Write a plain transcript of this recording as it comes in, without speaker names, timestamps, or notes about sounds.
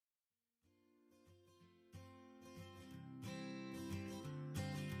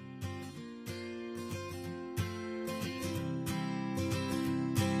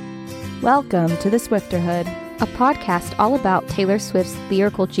Welcome to The Swifterhood, a podcast all about Taylor Swift's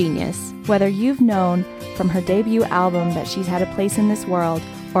lyrical genius. Whether you've known from her debut album that she's had a place in this world,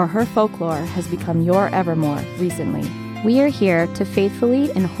 or her folklore has become your evermore recently. We are here to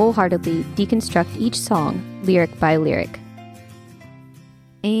faithfully and wholeheartedly deconstruct each song, lyric by lyric.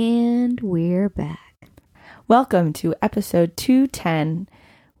 And we're back. Welcome to episode 210.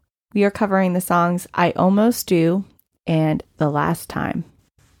 We are covering the songs I Almost Do and The Last Time.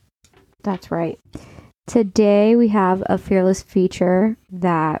 That's right. Today we have a fearless feature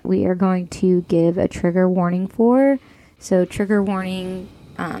that we are going to give a trigger warning for. So trigger warning,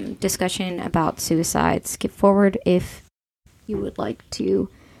 discussion about suicide. Skip forward if you would like to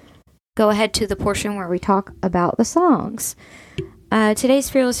go ahead to the portion where we talk about the songs.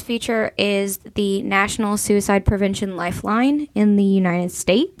 Today's fearless feature is the National Suicide Prevention Lifeline in the United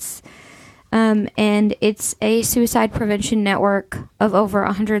States. And it's a suicide prevention network of over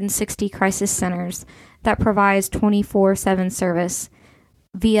 160 crisis centers that provides 24/7 service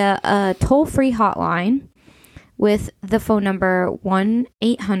via a toll-free hotline with the phone number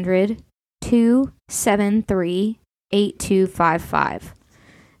 1-800-273-8255.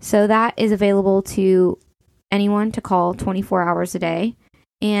 So that is available to anyone to call 24 hours a day.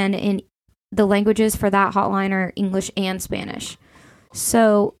 And in the languages for that hotline are English and Spanish.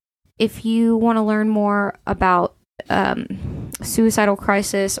 So if you want to learn more about suicidal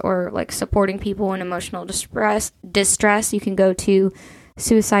crisis or like supporting people in emotional distress, you can go to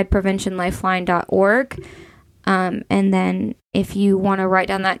suicidepreventionlifeline.org. And then if you want to write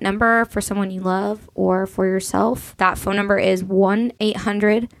down that number for someone you love or for yourself, that phone number is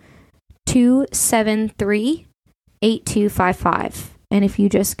 1-800-273-8255. And if you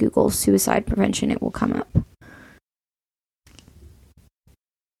just Google suicide prevention, it will come up.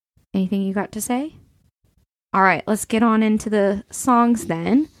 Anything you got to say? All right, let's get on into the songs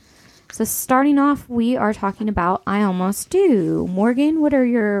then. So starting off, we are talking about I Almost Do. Morgan, what were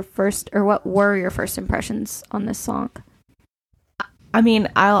your first impressions on this song? I mean,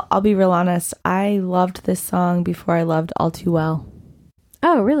 I'll be real honest. I loved this song before I loved All Too Well.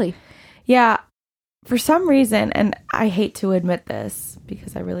 Oh, really? Yeah. For some reason, and I hate to admit this,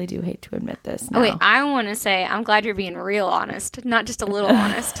 because I really do hate to admit this now. Oh, wait, I want to say I'm glad you're being real honest, not just a little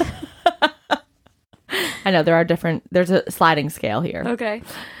honest. I know there's a sliding scale here. Okay.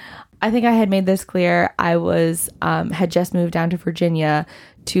 I think I had made this clear. I had just moved down to Virginia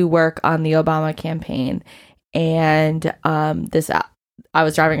to work on the Obama campaign. And I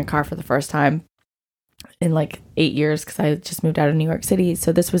was driving a car for the first time in like 8 years because I just moved out of New York City.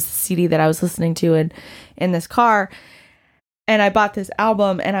 So this was the CD that I was listening to in this car. And I bought this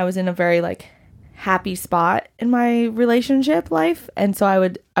album and I was in a very like happy spot in my relationship life. And so I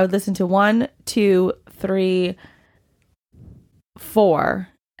would listen to 1, 2, 3, 4.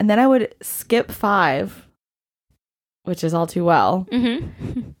 And then I would skip 5, which is All Too Well.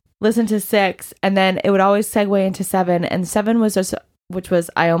 Mm-hmm. Listen to 6. And then it would always segue into 7. And 7 was which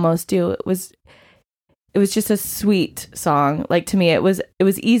was I Almost Do. It was just a sweet song. Like, to me, it was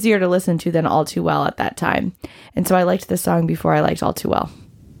easier to listen to than All Too Well at that time. And so I liked this song before I liked All Too Well.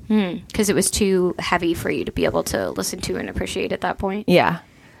 Because it was too heavy for you to be able to listen to and appreciate at that point? Yeah.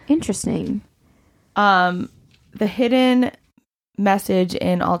 Interesting. The hidden message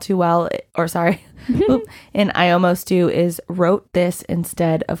in All Too Well, in I Almost Do is wrote this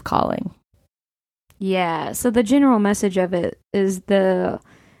instead of calling. Yeah. So the general message of it is the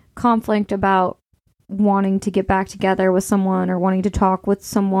conflict about wanting to get back together with someone or wanting to talk with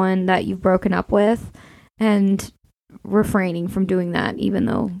someone that you've broken up with and refraining from doing that even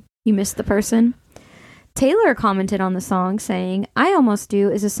though you miss the person. Taylor commented on the song saying, I Almost Do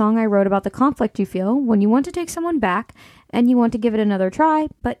is a song I wrote about the conflict you feel when you want to take someone back and you want to give it another try,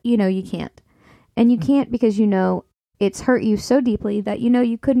 but you know you can't. And you can't because you know it's hurt you so deeply that you know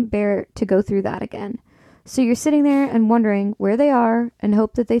you couldn't bear to go through that again. So you're sitting there and wondering where they are and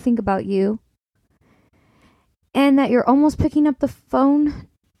hope that they think about you. And that you're almost picking up the phone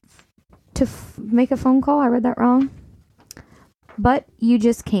to make a phone call. I read that wrong. But you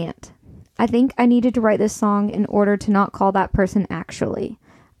just can't. I think I needed to write this song in order to not call that person actually.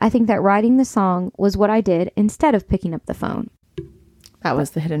 I think that writing the song was what I did instead of picking up the phone. That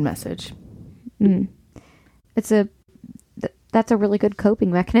was the hidden message. That's a really good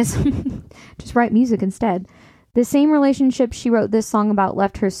coping mechanism. Just write music instead. The same relationship she wrote this song about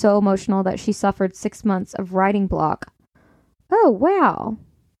left her so emotional that she suffered 6 months of writing block. Oh, wow.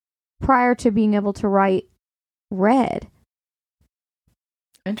 Prior to being able to write Red.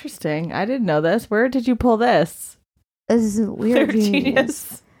 Interesting. I didn't know this. Where did you pull this? This is weird.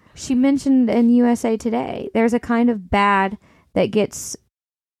 Genius. She mentioned in USA Today, there's a kind of bad that gets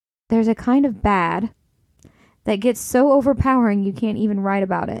there's a kind of bad that gets so overpowering you can't even write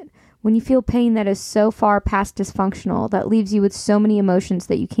about it. When you feel pain that is so far past dysfunctional, that leaves you with so many emotions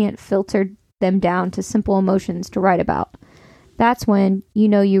that you can't filter them down to simple emotions to write about. That's when you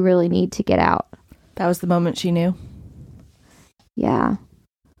know you really need to get out. That was the moment she knew. Yeah.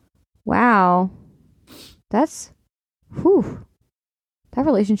 Wow. That's... Whew. That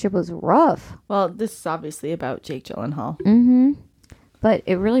relationship was rough. Well, this is obviously about Jake Gyllenhaal. Mm-hmm. But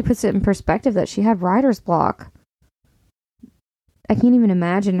it really puts it in perspective that she had writer's block. I can't even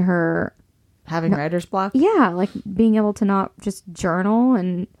imagine her... Having writer's block? Yeah, like being able to not just journal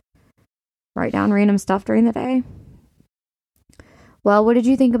and write down random stuff during the day. Well, what did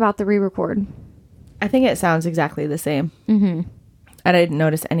you think about the re-record? I think it sounds exactly the same. Mm-hmm. I didn't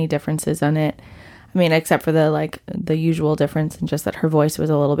notice any differences on it. I mean, except for the usual difference in just that her voice was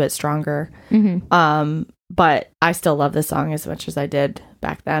a little bit stronger. Mm-hmm. But I still love the song as much as I did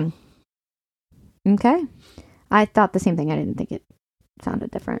back then. Okay. I thought the same thing. I didn't think it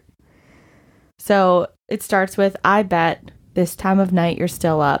sounded different. So it starts with, I bet this time of night you're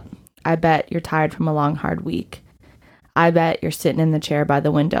still up. I bet you're tired from a long, hard week. I bet you're sitting in the chair by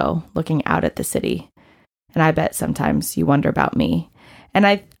the window looking out at the city. And I bet sometimes you wonder about me. And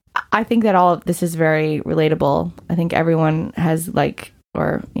I think that all of this is very relatable. I think everyone has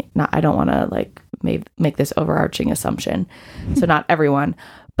or not, I don't want to make this overarching assumption. So not everyone,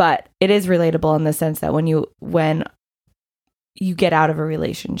 but it is relatable in the sense that when you get out of a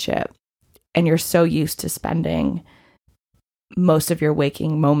relationship and you're so used to spending most of your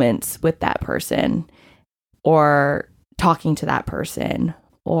waking moments with that person, or talking to that person,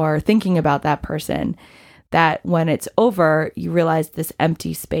 or thinking about that person, that when it's over, you realize this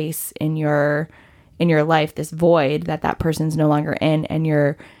empty space in your life, this void that person's no longer in, and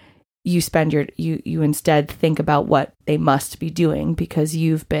you instead think about what they must be doing because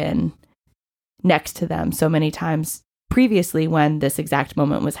you've been next to them so many times previously when this exact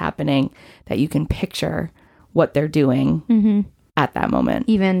moment was happening, that you can picture what they're doing mm-hmm. at that moment.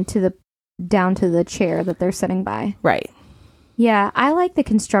 Even down to the chair that they're sitting by. Right. Yeah, I like the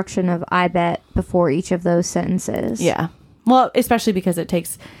construction of I bet before each of those sentences. Yeah. Well, especially because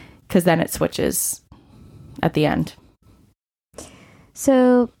then it switches at the end.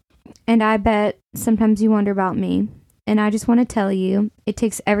 So, and I bet sometimes you wonder about me. And I just want to tell you, it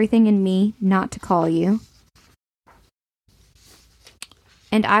takes everything in me not to call you.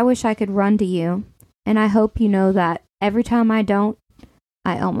 And I wish I could run to you. And I hope you know that every time I don't,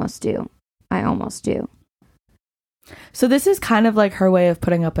 I almost do. I almost do. So this is kind of like her way of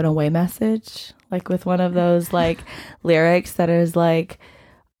putting up an away message, like with one of those lyrics that is like,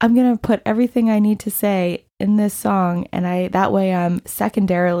 I'm going to put everything I need to say in this song. And that way I'm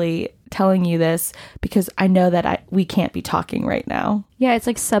secondarily telling you this because I know that we can't be talking right now. Yeah, it's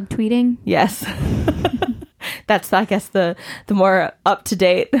like subtweeting. Yes. That's, I guess, the more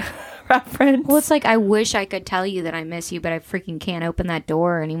up-to-date reference. Well, it's like, I wish I could tell you that I miss you, but I freaking can't open that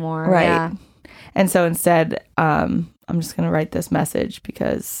door anymore. Right. Yeah. And so instead, I'm just going to write this message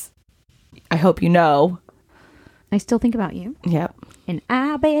because I hope you know. I still think about you. Yep. And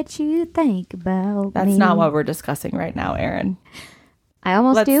I bet you think about me. That's not what we're discussing right now, Erin. I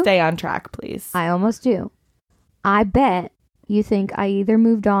almost do. Let's stay on track, please. I almost do. I bet you think I either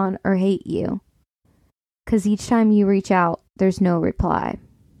moved on or hate you. Because each time you reach out, there's no reply.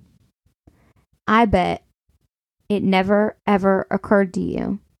 I bet it never, ever occurred to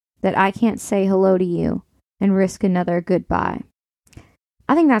you that I can't say hello to you and risk another goodbye.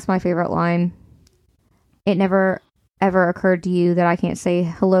 I think that's my favorite line. It never, ever occurred to you that I can't say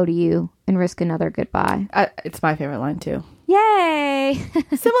hello to you and risk another goodbye. It's my favorite line, too. Yay!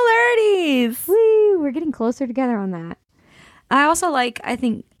 Similarities! Woo! We're getting closer together on that. I also I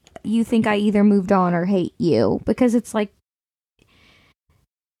think you think I either moved on or hate you, because it's like,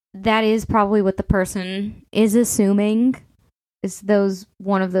 that is probably what the person is assuming is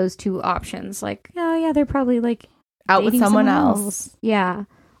one of those two options. Like, oh yeah, they're probably out with someone else. Yeah.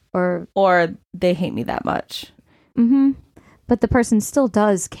 Or they hate me that much. Mm-hmm. But the person still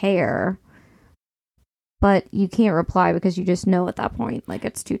does care. But you can't reply because you just know at that point,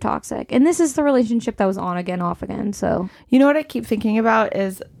 it's too toxic. And this is the relationship that was on again, off again. So, you know what I keep thinking about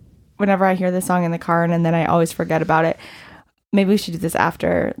is whenever I hear this song in the car and then I always forget about it. Maybe we should do this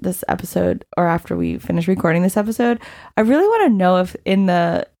after this episode or after we finish recording this episode. I really want to know if in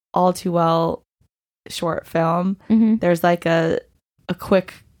the All Too Well short film, mm-hmm. there's a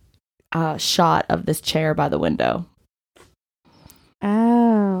quick shot of this chair by the window.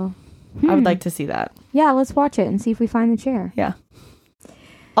 Oh. I would like to see that. Yeah, let's watch it and see if we find the chair. Yeah.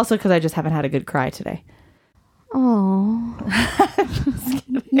 Also, because I just haven't had a good cry today. Oh.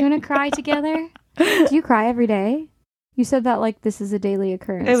 You want to cry together? Do you cry every day? You said that like this is a daily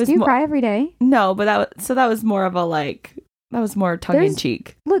occurrence. Do you cry every day? No, but that was more of a like, that was more tongue in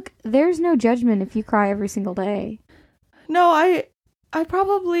cheek. Look, there's no judgment if you cry every single day. No, I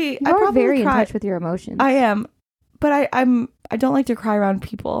probably very cry. in touch with your emotions. I am, but I don't like to cry around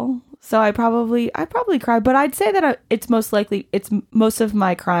people. So I probably cry, but I'd say that it's most of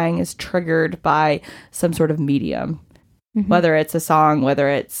my crying is triggered by some sort of medium, whether it's a song, whether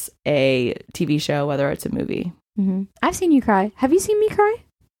it's a TV show, whether it's a movie. Mm-hmm. I've seen you cry. Have you seen me cry?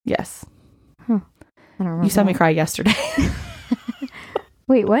 Yes. Huh. I don't remember. You saw me cry yesterday.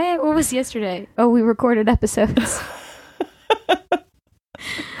 Wait, what? What was yesterday? Oh, we recorded episodes. Oh,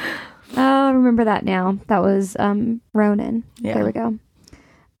 I remember that now. That was Ronan. Yeah. There we go.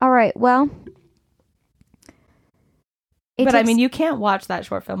 All right. Well, but I mean, you can't watch that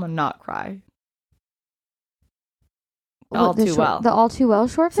short film and not cry. The All Too Well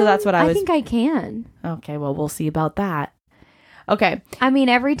short film? So that's what I think I can. Okay, well, we'll see about that. Okay. I mean,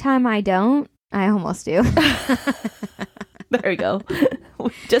 every time I don't, I almost do. There we go.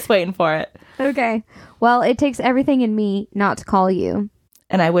 Just waiting for it. Okay. Well, it takes everything in me not to call you.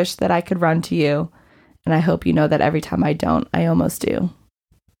 And I wish that I could run to you. And I hope you know that every time I don't, I almost do.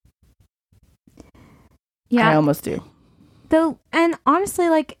 Yeah. I almost do. And honestly,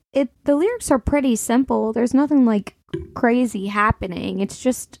 like, the lyrics are pretty simple. There's nothing, like, crazy happening. It's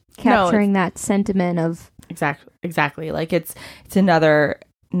just capturing that sentiment of... Exactly. Like, it's another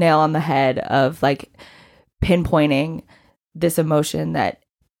nail on the head of, like, pinpointing this emotion that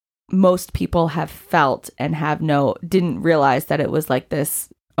most people have felt and didn't realize that it was, like, this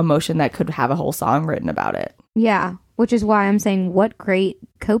emotion that could have a whole song written about it. Yeah, which is why I'm saying what great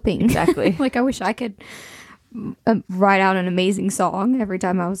coping. Exactly. Like, I wish I could write out an amazing song every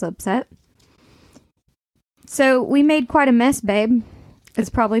time I was upset. So we made quite a mess, babe. It's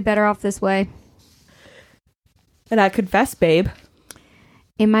probably better off this way. And I confess, babe.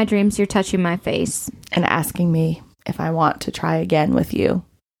 In my dreams, you're touching my face. And asking me if I want to try again with you.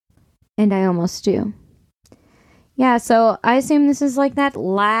 And I almost do. Yeah, so I assume this is like that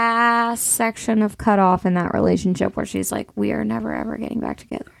last section of cutoff in that relationship where she's like, we are never ever getting back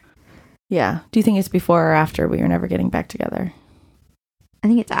together. Yeah. Do you think it's before or after we are never getting back together? I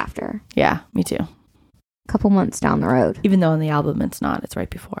think it's after. Yeah, me too. A couple months down the road. Even though in the album it's not. It's right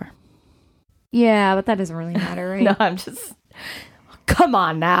before. Yeah, but that doesn't really matter, right? No, I'm just... Come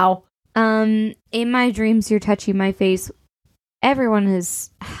on now. In my dreams, you're touching my face. Everyone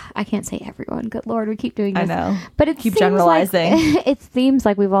is... I can't say everyone. Good Lord, we keep doing this. I know. But it keep generalizing. It seems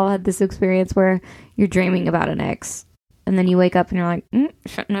like we've all had this experience where you're dreaming about an ex. And then you wake up and you're like,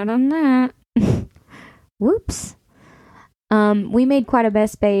 shouldn't have done that. Whoops. We made quite a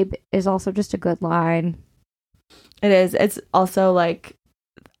mess, babe is also just a good line. It is. It's also like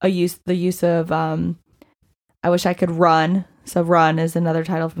the use of I wish I could run. So Run is another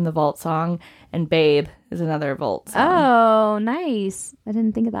title from the Vault song, and Babe is another Vault song. Oh, nice. I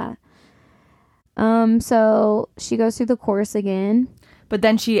didn't think of that. So she goes through the chorus again. But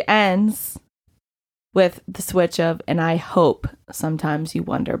then she ends with the switch of, and I hope sometimes you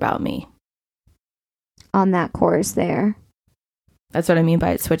wonder about me. On that chorus there. That's what I mean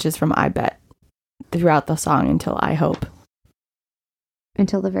by it switches from I bet throughout the song until I hope.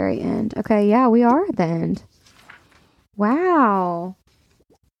 Until the very end. Okay, yeah, we are at the end. Wow.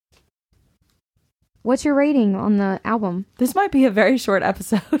 What's your rating on the album? This might be a very short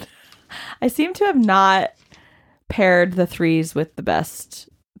episode. I seem to have not paired the threes with the best,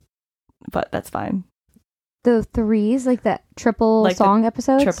 but that's fine. The threes? Like that triple like song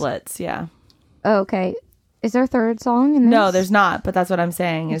episodes? Triplets, yeah. Oh, okay. Is there a third song in this? No, there's not, but that's what I'm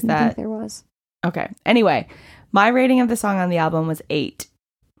saying is that... I think there was. Okay. Anyway, my rating of the song on the album was 8.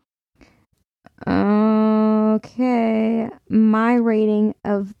 Okay. My rating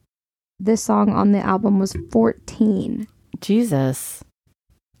of this song on the album was 14. Jesus.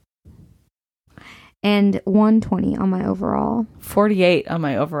 And 120 on my overall. 48 on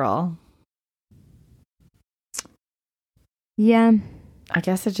my overall. Yeah. I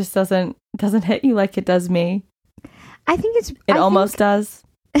guess it just doesn't hit you like it does me. I think it's... It almost does.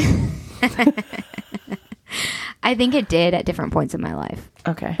 I think it did at different points in my life.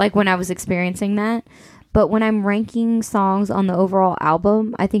 Okay. Like when I was experiencing that. But when I'm ranking songs on the overall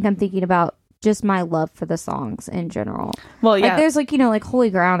album, I think I'm thinking about just my love for the songs in general. Well, yeah. Like there's like, like Holy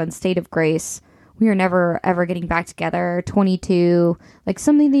Ground and State of Grace. We are never ever getting back together. 22. Like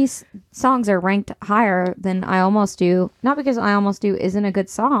some of these songs are ranked higher than I Almost Do. Not because I Almost Do isn't a good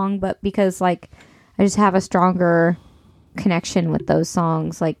song, but because like I just have a stronger connection with those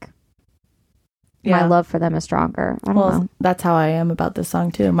songs. Like my love for them is stronger. I don't know. That's how I am about this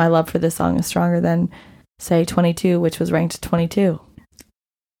song too. My love for this song is stronger than, say, 22, which was ranked 22.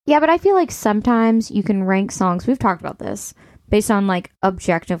 Yeah, but I feel like sometimes you can rank songs, we've talked about this, based on like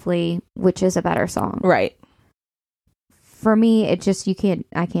objectively which is a better song. Right. For me, it just,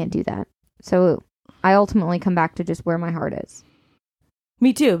 I can't do that. So I ultimately come back to just where my heart is.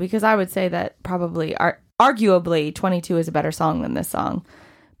 Me too, because I would say that probably, arguably, 22 is a better song than this song.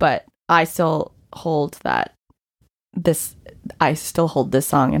 But I still hold this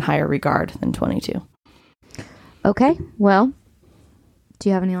song in higher regard than 22. Okay, well, do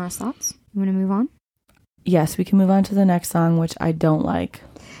you have any last thoughts? You want to move on? Yes, we can move on to the next song, which I don't like.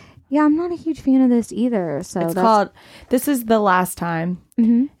 Yeah, I'm not a huge fan of this either. So it's called This Is the Last Time.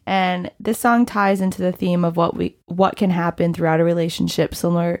 Mm-hmm. And this song ties into the theme of what can happen throughout a relationship,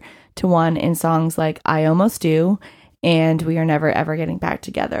 similar to one in songs like I Almost Do and We Are Never Ever Getting Back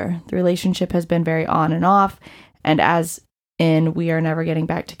Together. The relationship has been very on and off, and as in We Are Never Getting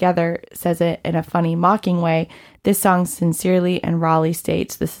Back Together says it in a funny, mocking way, this song sincerely and rawly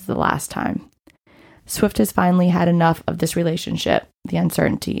states this is the last time. Swift has finally had enough of this relationship, the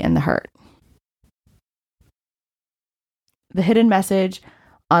uncertainty, and the hurt. The hidden message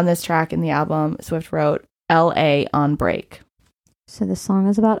on this track in the album, Swift wrote, L.A. on break. So the song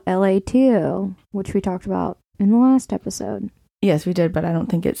is about L.A. too, which we talked about in the last episode. Yes, we did, but I don't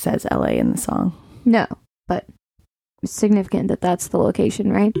think it says L.A. in the song. No, but it's significant that that's the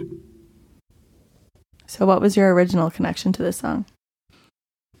location, right? So what was your original connection to this song?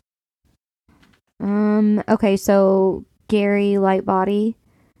 Okay, so Gary Lightbody,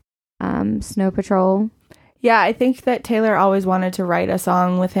 Snow Patrol. Yeah, I think that Taylor always wanted to write a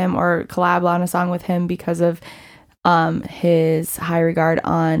song with him or collab on a song with him because of his high regard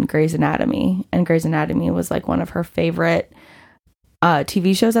on Grey's Anatomy. And Grey's Anatomy was like one of her favorite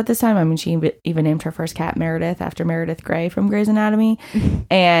TV shows at this time. I mean, she even named her first cat Meredith after Meredith Grey from Grey's Anatomy.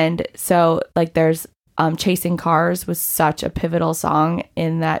 And so like there's Chasing Cars was such a pivotal song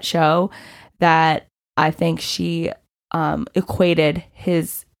in that show that I think she equated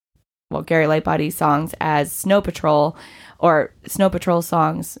Gary Lightbody's songs as Snow Patrol or Snow Patrol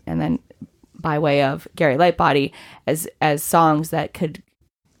songs, and then by way of Gary Lightbody as songs that could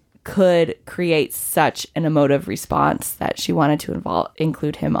create such an emotive response that she wanted to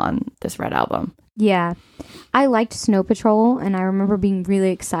include him on this Red album. Yeah. I liked Snow Patrol, and I remember being really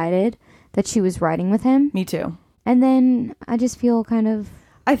excited that she was writing with him. Me too. And then I just feel kind of...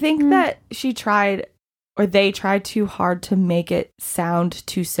 I think that they tried too hard to make it sound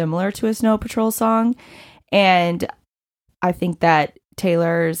too similar to a Snow Patrol song. And I think that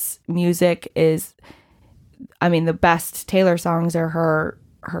Taylor's music is, I mean, the best Taylor songs are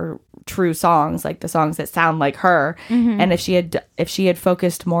her true songs, like the songs that sound like her. Mm-hmm. And if she had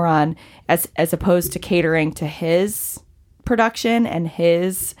focused more on, as opposed to catering to his production and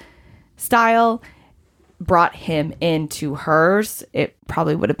his style, brought him into hers, it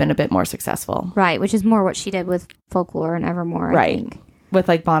probably would have been a bit more successful. Right, which is more what she did with Folklore and Evermore, I think. With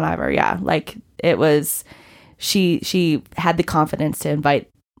like Bon Iver, yeah. Like it was, she had the confidence to invite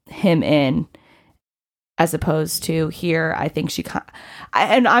him in, as opposed to here. I think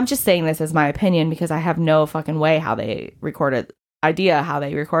and I'm just saying this as my opinion because I have no fucking way how they recorded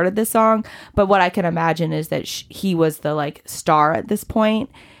this song. But what I can imagine is that he was the like star at this point.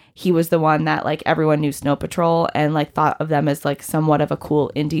 He was the one that like everyone knew Snow Patrol and like thought of them as like somewhat of a cool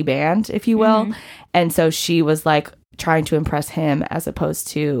indie band, if you will. Mm-hmm. And so she was like trying to impress him as opposed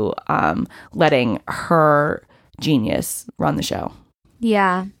to letting her genius run the show.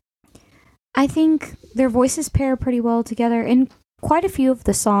 Yeah. I think their voices pair pretty well together. In quite a few of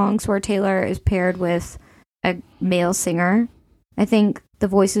the songs where Taylor is paired with a male singer, I think the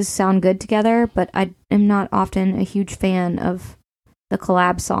voices sound good together, but I am not often a huge fan of the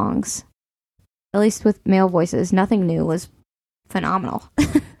collab songs. At least with male voices. Nothing New was phenomenal.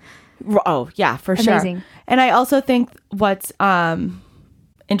 Oh, yeah, for Amazing. Sure. And I also think what's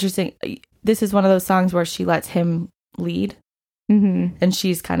interesting, this is one of those songs where she lets him lead. Mm-hmm. And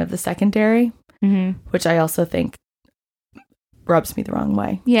she's kind of the secondary, mm-hmm. which I also think rubs me the wrong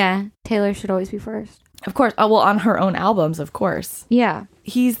way. Yeah, Taylor should always be first. Of course. Oh, well, on her own albums, of course. Yeah.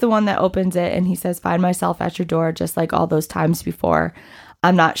 He's the one that opens it and he says, "Find myself at your door just like all those times before.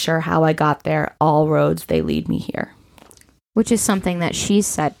 I'm not sure how I got there. All roads, they lead me here." Which is something that she's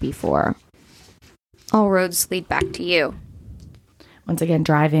said before. All roads lead back to you. Once again,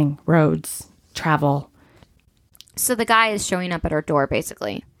 driving, roads, travel. So the guy is showing up at her door,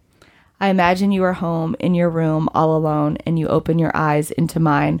 basically. "I imagine you are home in your room all alone and you open your eyes into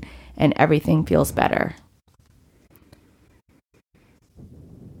mine and everything feels better."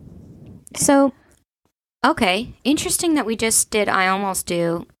 So Okay. Interesting that we just did I Almost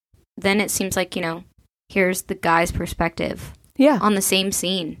Do. Then it seems like, here's the guy's perspective Yeah. on the same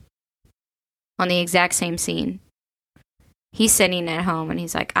scene. On the exact same scene. He's sitting at home and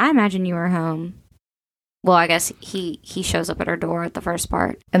he's like, I imagine you were home. Well, I guess he shows up at her door at the first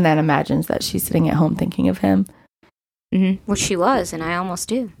part. And then imagines that she's sitting at home thinking of him. Mm-hmm. Which she was, and I almost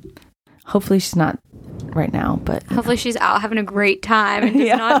do. Hopefully she's not right now, but... Hopefully she's out having a great time and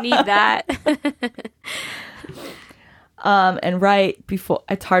does not need that. And right before...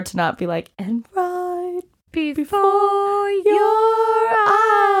 It's hard to not be like, and right before your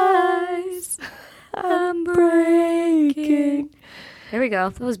eyes, I'm breaking. There we go.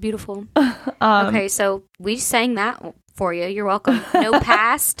 That was beautiful. Okay, so we sang that for you. You're welcome. No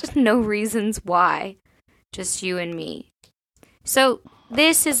past, no reasons why. Just you and me. So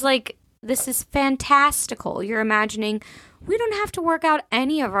this is fantastical. You're imagining we don't have to work out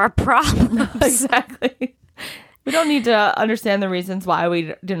any of our problems. Exactly. We don't need to understand the reasons why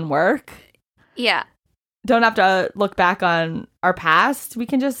we didn't work. Yeah. Don't have to look back on our past. We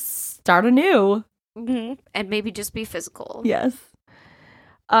can just start anew. Mm-hmm. And maybe just be physical. Yes.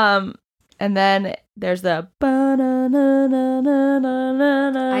 And then there's the...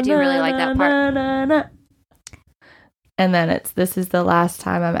 I do really like that part. And then it's, this is the last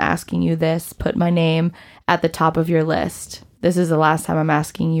time I'm asking you this. Put my name at the top of your list. This is the last time I'm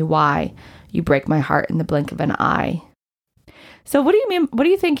asking you why. You break my heart in the blink of an eye. So what do you mean? What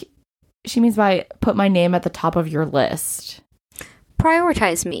do you think she means by put my name at the top of your list?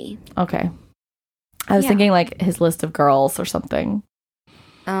 Prioritize me. Okay. I was thinking like his list of girls or something.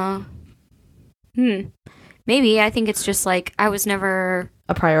 Maybe. I think it's just like I was never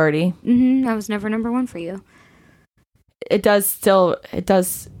a priority. I was never number one for you. It does still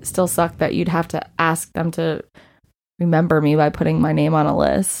suck that you'd have to ask them to remember me by putting my name on a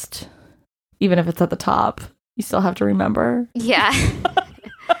list. Even if it's at the top, you still have to remember. Yeah.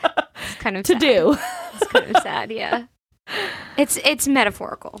 It's kind of to sad. do. It's kind of sad, yeah. It's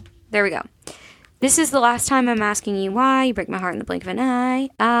metaphorical. There we go. This is the last time I'm asking you why. You break my heart in the blink of an eye.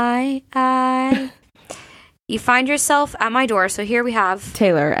 I. You find yourself at my door. So here we have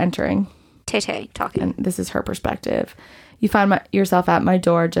Taylor entering. Tay talking. And this is her perspective. You find yourself at my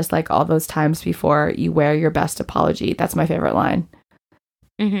door just like all those times before. You wear your best apology. That's my favorite line.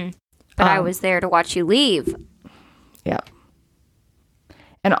 Mm-hmm. But I was there to watch you leave. Yep.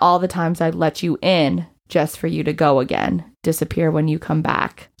 And all the times I let you in just for you to go again. Disappear when you come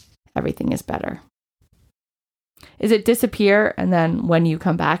back. Everything is better. Is it disappear and then when you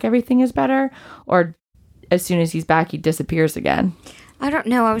come back, everything is better? Or as soon as he's back, he disappears again? I don't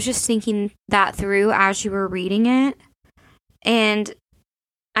know. I was just thinking that through as you were reading it. And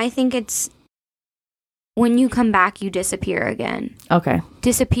I think it's when you come back, you disappear again. Okay.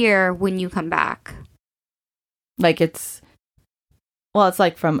 Disappear when you come back. Like it's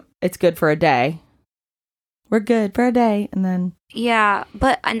like it's good for a day. We're good for a day. And then. Yeah.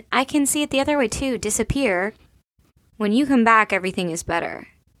 But I can see it the other way too. Disappear. When you come back, everything is better.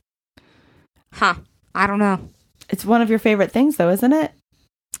 Huh. I don't know. It's one of your favorite things, though, isn't it?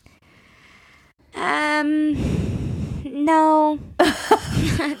 No.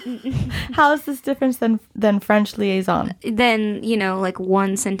 How is this different than French liaison? Then, like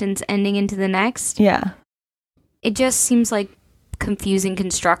one sentence ending into the next. Yeah. It just seems like confusing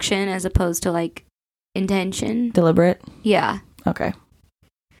construction as opposed to like intention. Deliberate? Yeah. Okay.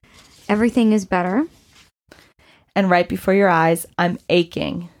 Everything is better. And right before your eyes, I'm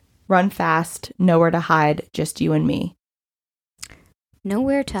aching. Run fast, nowhere to hide, just you and me.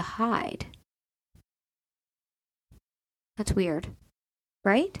 Nowhere to hide. That's weird.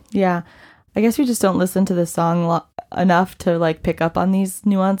 Right? Yeah. I guess we just don't listen to the song enough to like pick up on these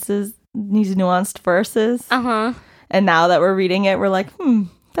nuances, these nuanced verses. Uh-huh. And now that we're reading it, we're like,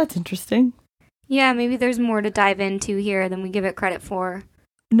 that's interesting. Yeah, maybe there's more to dive into here than we give it credit for.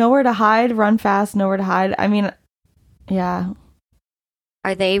 Nowhere to hide, run fast, nowhere to hide. I mean, yeah.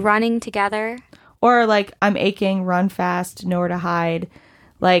 Are they running together? Or like, I'm aching, run fast, nowhere to hide.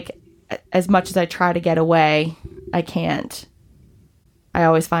 Like, as much as I try to get away, I can't.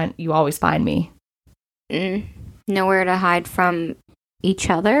 You always find me. Nowhere to hide from each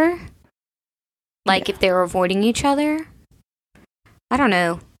other? Like if they were avoiding each other? I don't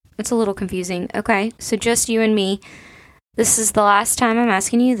know. It's a little confusing. Okay, so just you and me. This is the last time I'm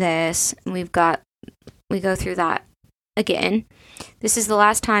asking you this. We go through that again. This is the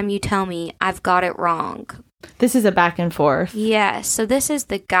last time you tell me I've got it wrong. This is a back and forth. Yes. So this is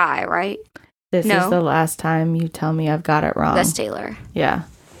the guy, right? This is the last time you tell me I've got it wrong. That's Taylor. Yeah.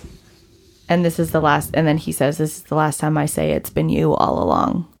 And this is the last, and then he says, this is the last time I say it's been you all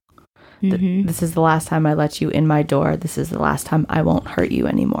along. This is the last time I let you in my door. This is the last time I won't hurt you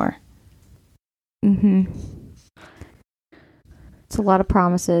anymore. It's a lot of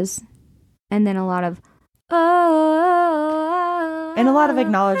promises, and then a lot of and a lot of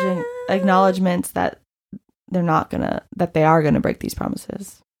acknowledgements that they are gonna break these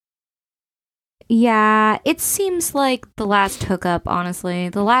promises. Yeah, it seems like the last hookup, honestly.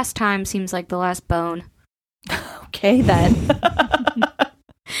 The last time seems like the last bone. Okay, then.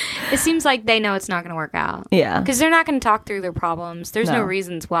 It seems like they know it's not going to work out. Yeah. Because they're not going to talk through their problems. There's no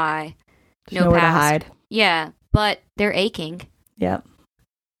reasons why. There's nowhere to hide. Yeah, but they're aching. Yep.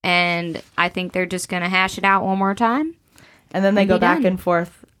 And I think they're just going to hash it out one more time. And then they go back and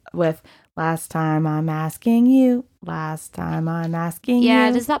forth with, last time I'm asking you, last time I'm asking you.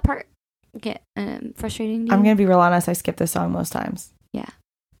 Yeah, does that part get frustrating to you? I'm going to be real honest, I skip this song most times. Yeah,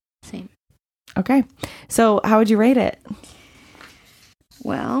 same. Okay. So how would you rate it?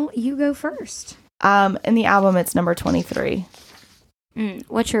 Well, you go first. In the album, it's number 23.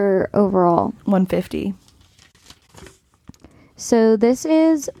 What's your overall? 150. So this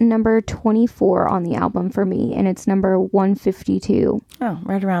is number 24 on the album for me, and it's number 152. Oh,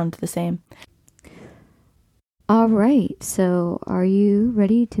 right around the same. All right. So are you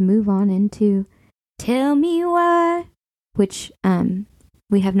ready to move on into Tell Me Why? Which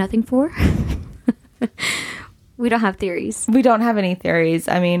we have nothing for. We don't have theories. We don't have any theories.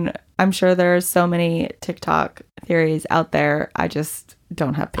 I mean, I'm sure there's so many TikTok theories out there. I just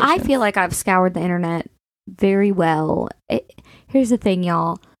don't have patience. I feel like I've scoured the internet very well. Here's the thing,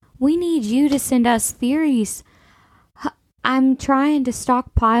 y'all. We need you to send us theories. I'm trying to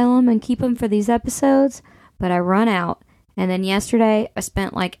stockpile them and keep them for these episodes, but I run out. And then yesterday, I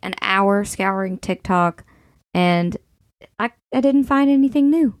spent like an hour scouring TikTok, and I didn't find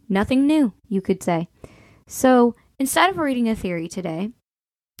anything new. Nothing new, you could say. So instead of reading a theory today,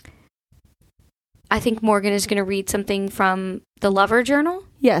 I think Morgan is going to read something from the Lover Journal.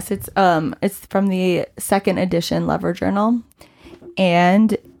 Yes, it's from the second edition Lover Journal,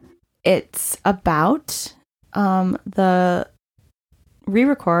 and it's about the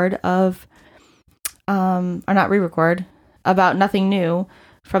re-record of or not re-record about Nothing New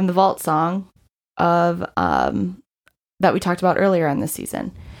from the Vault song of that we talked about earlier in this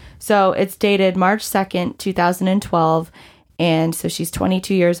season. So it's dated March 2nd, 2012, and so she's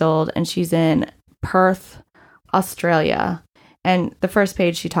 22 years old, and she's in Perth, Australia. And the first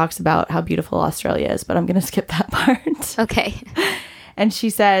page, she talks about how beautiful Australia is, but I'm going to skip that part. Okay. And she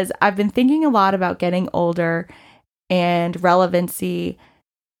says, I've been thinking a lot about getting older and relevancy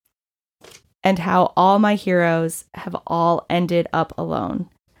and how all my heroes have all ended up alone.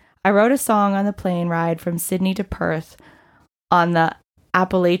 I wrote a song on the plane ride from Sydney to Perth on the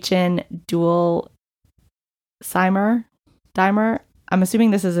Appalachian dual dimer. I'm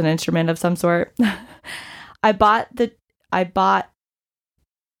assuming this is an instrument of some sort. I bought it. It's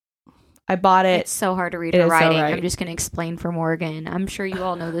so hard to read her writing. So I'm just going to explain for Morgan. I'm sure you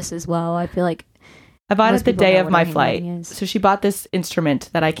all know this as well. I feel like I bought it the day of my flight. So she bought this instrument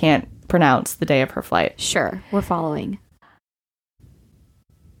that I can't pronounce the day of her flight. Sure, we're following.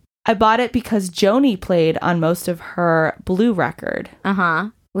 I bought it because Joni played on most of her Blue record.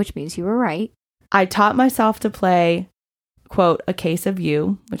 Which means you were right. I taught myself to play, quote, A Case of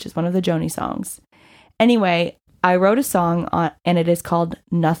You, which is one of the Joni songs. Anyway, I wrote a song and it is called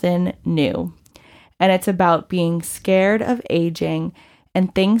Nothing New. And it's about being scared of aging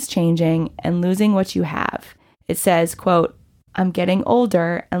and things changing and losing what you have. It says, quote, I'm getting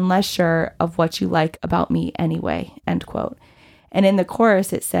older and less sure of what you like about me anyway, end quote. And in the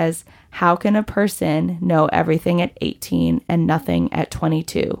chorus, it says, how can a person know everything at 18 and nothing at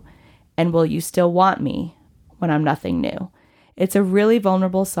 22? And will you still want me when I'm nothing new? It's a really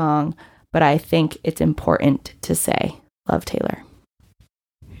vulnerable song, but I think it's important to say. Love, Taylor.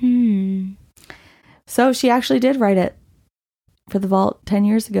 So she actually did write it for the Vault 10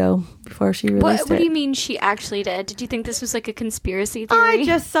 years ago before she released it. What do you mean she actually did? Did you think this was like a conspiracy theory?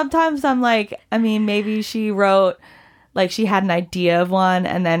 Sometimes I'm like, I mean, maybe she wrote, like she had an idea of one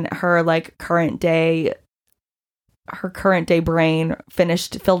and then her current day brain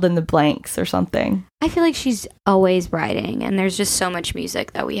filled in the blanks or something. I feel like she's always writing and there's just so much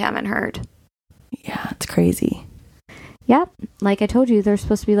music that we haven't heard. Yeah, it's crazy. Yep. Like I told you, there's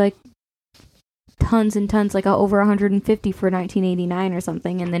supposed to be like tons and tons, like over 150 for 1989 or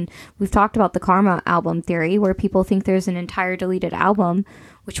something. And then we've talked about the Karma album theory where people think there's an entire deleted album,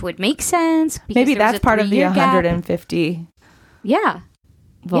 which would make sense. Maybe that's part of the 150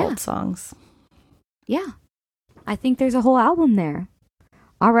 Vault songs. Yeah. I think there's a whole album there.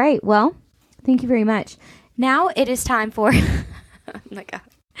 All right. Well, thank you very much. Now it is time for... oh my God.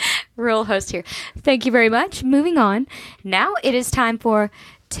 Real host here. Thank you very much. Moving on. Now it is time for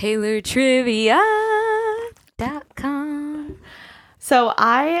TaylorTrivia.com. So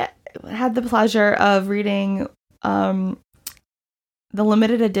I had the pleasure of reading the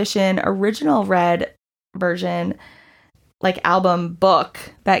limited edition original Red version, like album book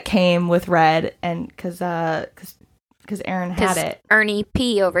that came with Red, and because Aaron had it. Ernie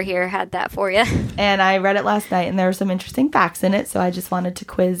P over here had that for you. And I read it last night, and there were some interesting facts in it, so I just wanted to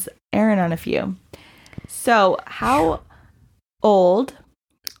quiz Aaron on a few. So, how old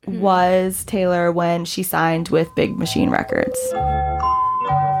was Taylor when she signed with Big Machine Records?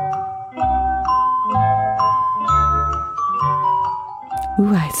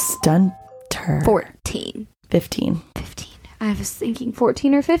 Ooh, I stunned her. 14. 15. 15. I was thinking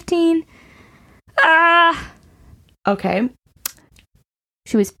 14 or 15. Okay.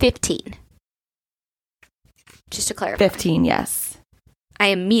 She was 15. Just to clarify. 15, yes. I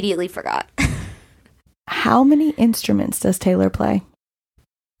immediately forgot. How many instruments does Taylor play?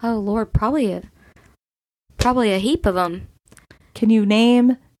 Oh, Lord, probably a heap of them. Can you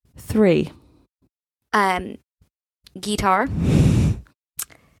name 3? Guitar.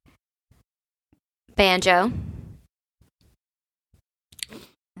 Banjo.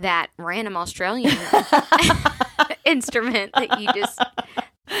 That random Australian instrument that you just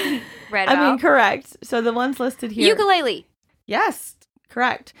read about. I mean, correct. So the ones listed here. Ukulele. Yes,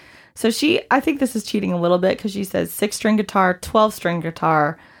 correct. So I think this is cheating a little bit because she says 6-string guitar, 12-string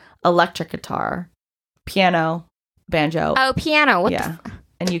guitar, electric guitar, piano, banjo. Oh, piano. What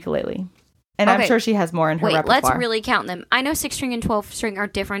and ukulele. And I'm sure she has more in her repertoire. Let's really count them. I know 6-string and 12-string are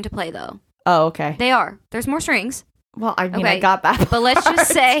different to play, though. Oh, okay. They are. There's more strings. Well, I mean, I got that. But let's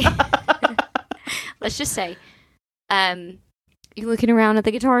just say, you're looking around at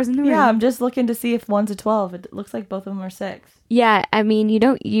the guitars in the room. Yeah, I'm just looking to see if one's a 12. It looks like both of them are 6. Yeah, I mean, you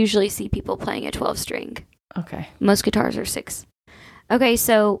don't usually see people playing a 12-string. Okay. Most guitars are 6. Okay,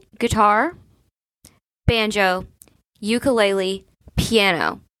 so guitar, banjo, ukulele,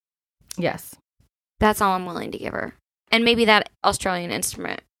 piano. Yes. That's all I'm willing to give her. And maybe that Australian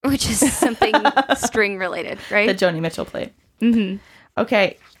instrument, which is something string related, right? That Joni Mitchell played. Mm-hmm.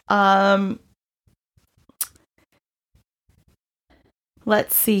 Okay.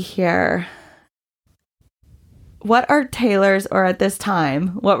 Let's see here. What are Taylor's, or at this time,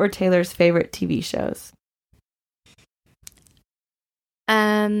 what were Taylor's favorite TV shows?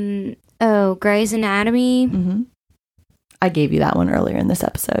 Grey's Anatomy. Mm-hmm. I gave you that one earlier in this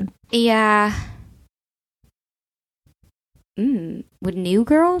episode. Yeah. Would New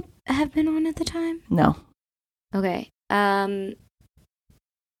Girl have been on at the time? No. Okay.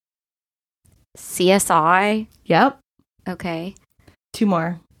 CSI. Yep. Okay. 2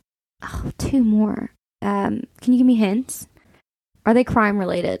 more. Oh, 2 more. Can you give me hints? Are they crime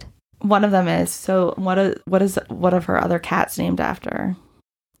related? One of them is. So what is one of her other cats named after?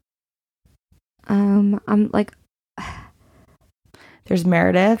 I'm like, there's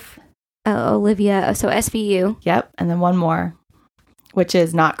Meredith. Olivia. So SVU. Yep. And then one more, which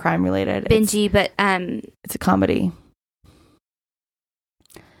is not crime related. Benji, but it's a comedy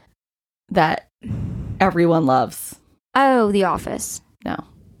that everyone loves. Oh, The Office. No.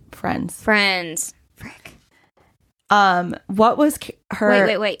 Friends. Frick. What was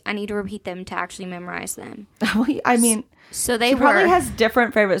her... Wait. I need to repeat them to actually memorize them. I mean... So she probably has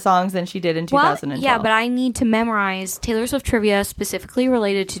different favorite songs than she did in 2012. Yeah, but I need to memorize Taylor Swift trivia specifically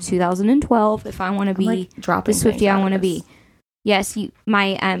related to 2012 if I want to be dropping the Swiftie I want to be. Yes,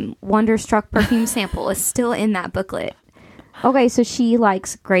 my Wonderstruck perfume sample is still in that booklet. Okay, so she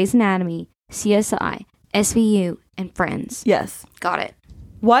likes Grey's Anatomy, CSI, SVU, and Friends. Yes. Got it.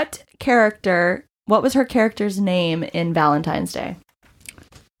 What was her character's name in Valentine's Day?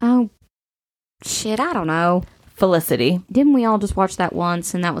 Oh, shit, I don't know. Felicity. Didn't we all just watch that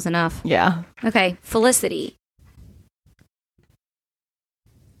once and that was enough? Yeah. Okay, Felicity.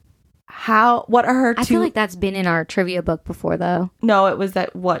 What are her two... I feel like that's been in our trivia book before, though. No, it was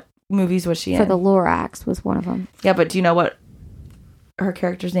that... What movies was she in? For the Lorax was one of them. Yeah, but do you know what her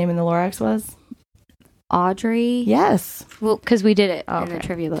character's name in the Lorax was? Audrey? Yes. Well, because we did it in the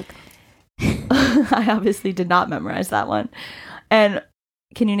trivia book. I obviously did not memorize that one. And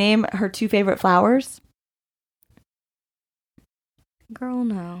can you name her 2 favorite flowers? Girl,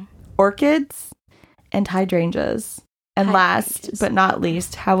 no. Orchids and hydrangeas. And last but not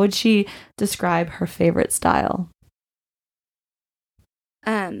least, how would she describe her favorite style?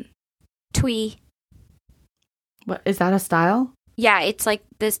 Twee. What is that, a style? Yeah, it's like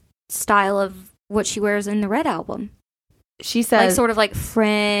this style of what she wears in the Red album. She says, like sort of like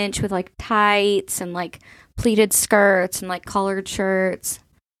French with like tights and like pleated skirts and like collared shirts.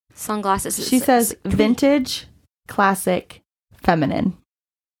 Sunglasses. She says vintage, classic, feminine.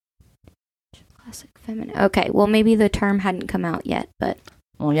 Classic feminine. Okay, well, maybe the term hadn't come out yet, but...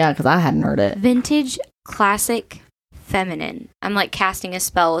 Well, yeah, because I hadn't heard it. Vintage, classic, feminine. I'm like casting a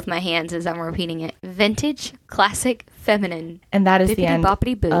spell with my hands as I'm repeating it. Vintage, classic, feminine. And that is the end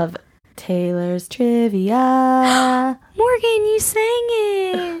of Taylor's Trivia. Morgan, you sang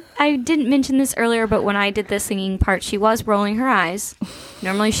it. I didn't mention this earlier, but when I did the singing part, she was rolling her eyes.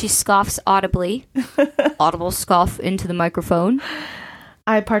 Normally she scoffs audibly. Audible scoff into the microphone.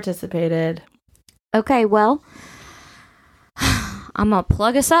 I participated. Okay, well, I'm going to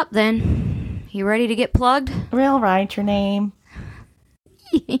plug us up then. You ready to get plugged? Real write your name.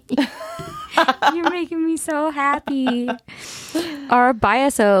 You're making me so happy. Our Buy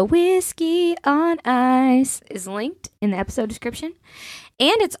Us a Whiskey on Ice is linked in the episode description.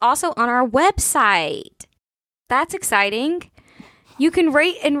 And it's also on our website. That's exciting. You can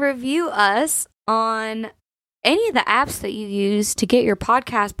rate and review us on any of the apps that you use to get your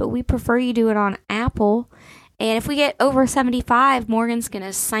podcast, but we prefer you do it on Apple. And if we get over 75, Morgan's going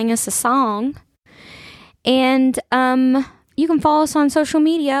to sing us a song. And you can follow us on social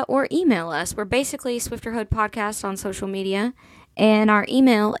media or email us. We're basically Swifterhood Podcast on social media. And our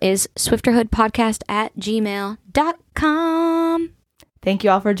email is swifterhoodpodcast@gmail.com. Thank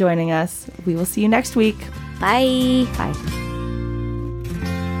you all for joining us. We will see you next week. Bye. Bye.